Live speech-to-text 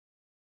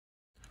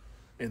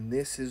And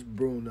this is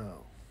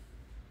Bruno,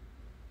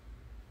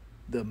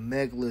 the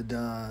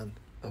megalodon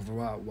of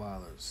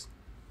Rottweilers.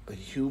 A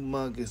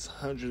humongous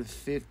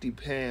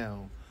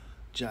 150-pound,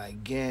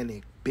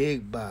 gigantic,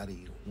 big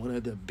body, one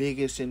of the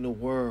biggest in the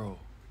world.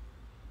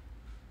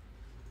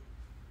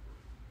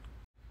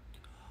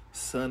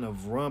 Son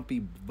of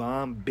Rumpi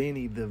Von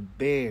Beni the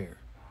bear,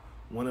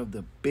 one of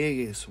the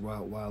biggest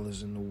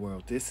Rottweilers in the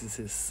world. This is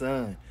his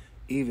son,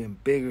 even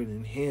bigger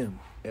than him,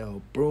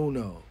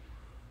 Bruno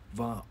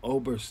Von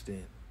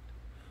Obersten.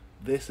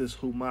 This is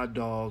who my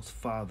dog's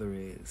father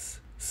is,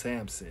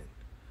 Samson.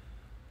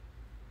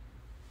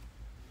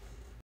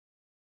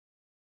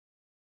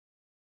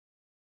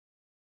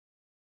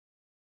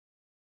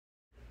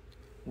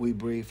 We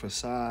breed for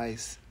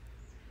size,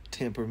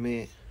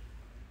 temperament,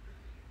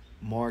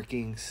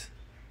 markings,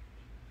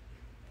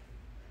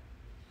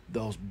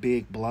 those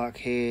big block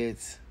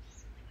heads,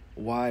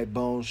 wide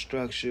bone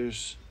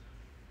structures,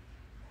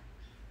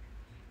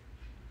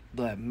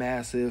 that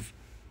massive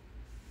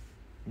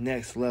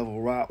next level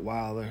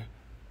Rottweiler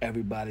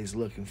everybody's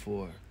looking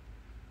for.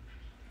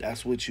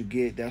 That's what you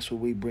get. That's what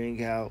we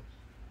bring out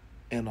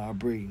in our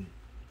breeding.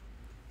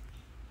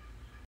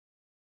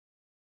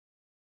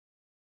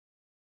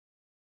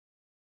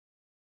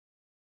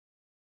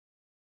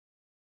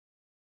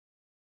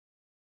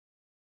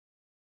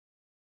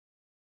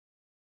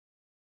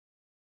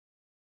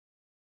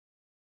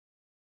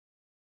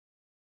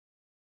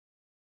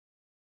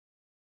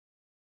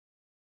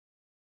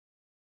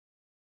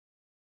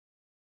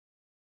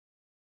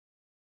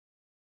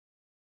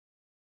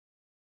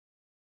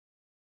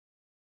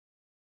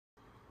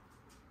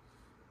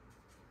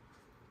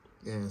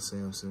 And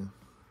Samson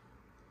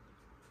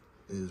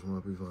is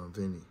Rumpi Von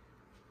Beni.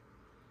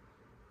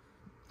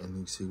 And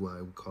you see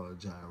why we call it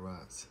giant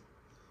rots.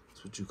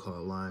 It's what you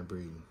call line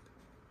breeding.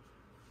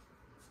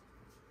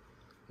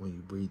 When you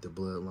breed the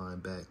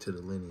bloodline back to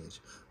the lineage,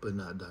 but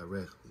not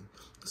directly,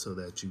 so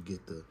that you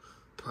get the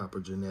proper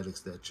genetics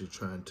that you're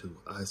trying to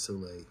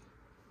isolate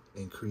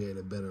and create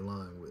a better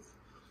line with.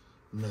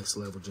 Next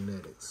level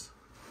genetics.